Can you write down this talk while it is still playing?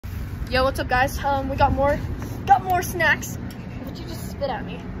Yo, what's up, guys? We got more snacks. What'd you just spit at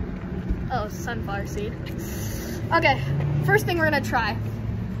me? Oh, sunflower seed. Okay, first thing we're gonna try.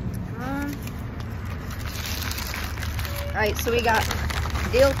 All right, so we got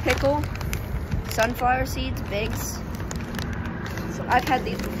dill pickle, sunflower seeds, bigs. So I've had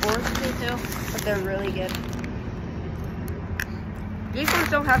these before. Me too. But they're really good. These ones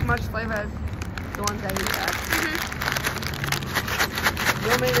don't have much flavor as the ones I used to have.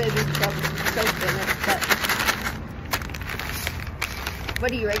 Normally they just soaked in it, but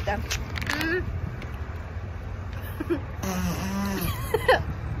what do you rate them?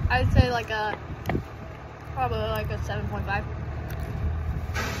 I'd say probably like a 7.5.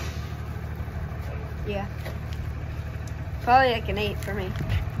 Yeah. Probably like an 8 for me.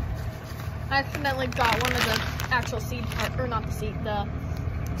 I accidentally got one of the actual seed, or not the seed, the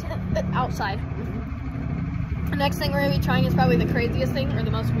outside. The next thing we're gonna be trying is probably the craziest thing, or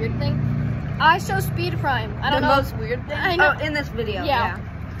the most weird thing. I show Speed Prime. I don't know. The most weird thing? I know. Oh, in this video, yeah.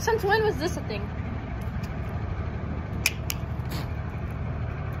 Since when was this a thing?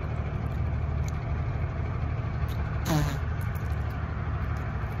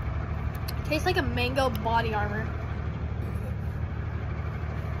 Tastes like a mango body armor.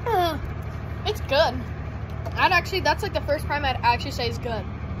 It's good. That's like the first Prime I'd actually say is good.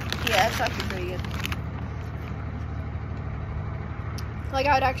 Yeah, it's actually pretty good. Like,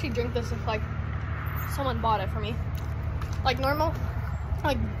 I would actually drink this if, like, someone bought it for me. Like, normal,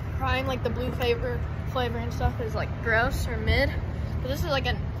 like, Prime, like, the blue flavor and stuff is, like, gross or mid. But this is, like,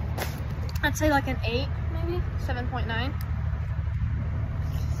 I'd say, like, an 8, maybe? 7.9.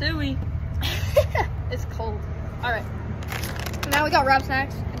 Suey. It's cold. All right. Now we got wrap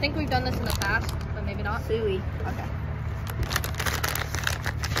snacks. I think we've done this in the past, but maybe not. Suey. Okay.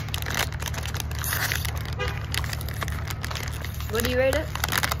 What do you rate it?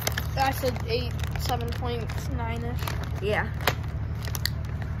 I said 8, 7.9-ish. Yeah.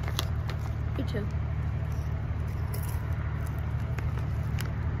 Me too.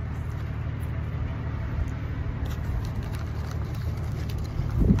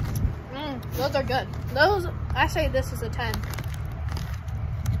 Those are good. I say this is a 10.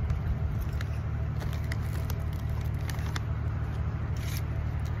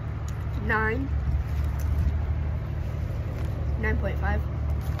 Nine. 9.5.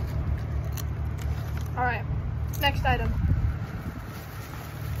 All right, next item.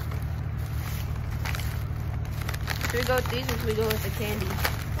 Should we go with these or should we go with the candy?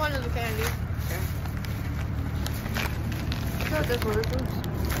 One of the candy. Okay. Go with this one. This one's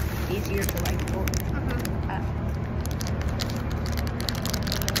easier to like pull.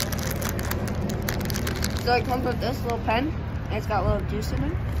 So it comes with this little pen, and it's got a little juice in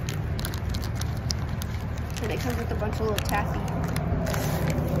it. And it comes with a bunch of little taffy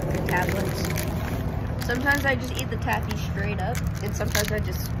tablets. Sometimes I just eat the taffy straight up, and sometimes I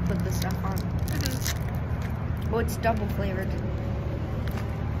just put the stuff on. Well, it's double flavored.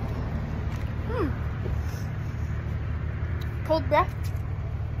 Cold breath.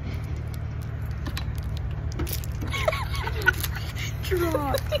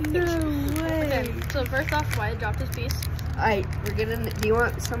 Drop. No way. Okay, so first off, Wyatt dropped his piece. Alright, we're gonna. Do you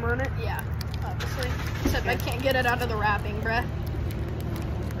want some on it? Yeah, obviously. Except I can't get it out of the wrapping, bruh.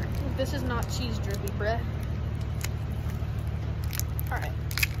 This is not cheese drippy, bruh. Alright.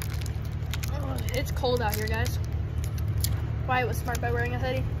 Oh, it's cold out here, guys. Wyatt was smart by wearing a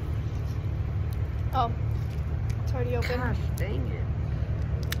hoodie. Oh, it's already open. Gosh, dang it.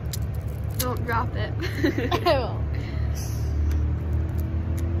 Don't drop it. I will.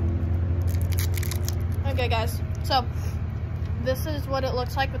 Okay, guys. So, this is what it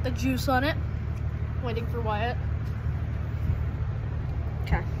looks like with the juice on it. Waiting for Wyatt.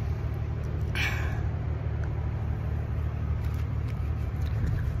 Okay.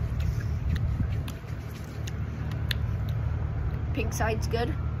 Pink side's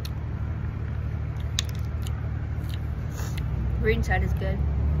good. Green side is good.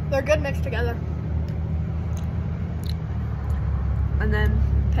 They're good mixed together. And then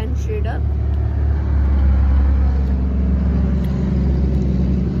pen straight up.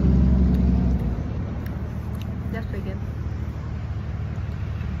 That's pretty good.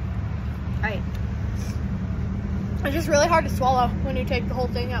 Alright. It's just really hard to swallow when you take the whole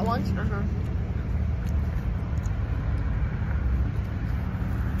thing at once.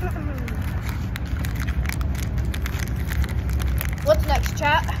 What's next,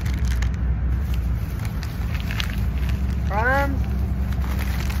 chat?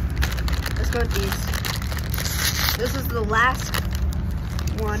 Let's go with these. This is the last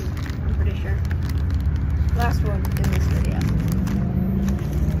one, I'm pretty sure. Last one in this video.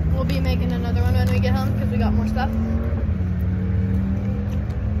 Will be be making another one when we get home because we got more stuff.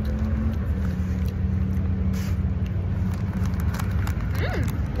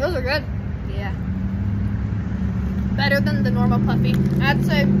 Those are good. Yeah. Better than the normal puffy. I'd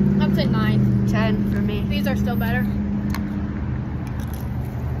say 9. 10 for me. These are still better.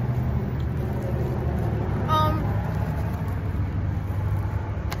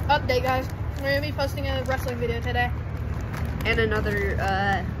 Update, guys. We're gonna be posting a wrestling video today. And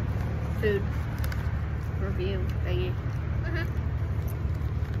another food review thingy.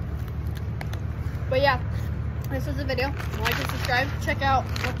 But yeah, this is the video. Like and subscribe. Check out,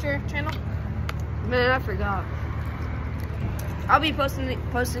 what's your channel? Man, I forgot. I'll be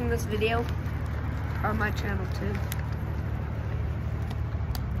posting this video on my channel too.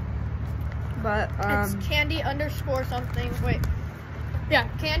 But It's candy underscore something. Wait. Yeah,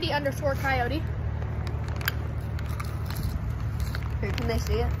 candy underscore coyote. here, can they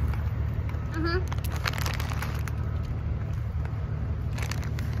see it?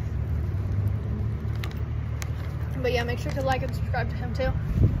 But yeah, make sure to like and subscribe to him too.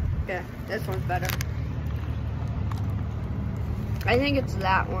 Yeah, this one's better. I think it's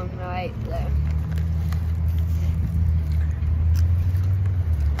that one right there.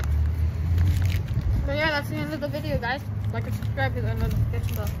 But yeah, that's the end of the video, guys. Like and subscribe to the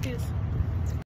notification bell. Peace.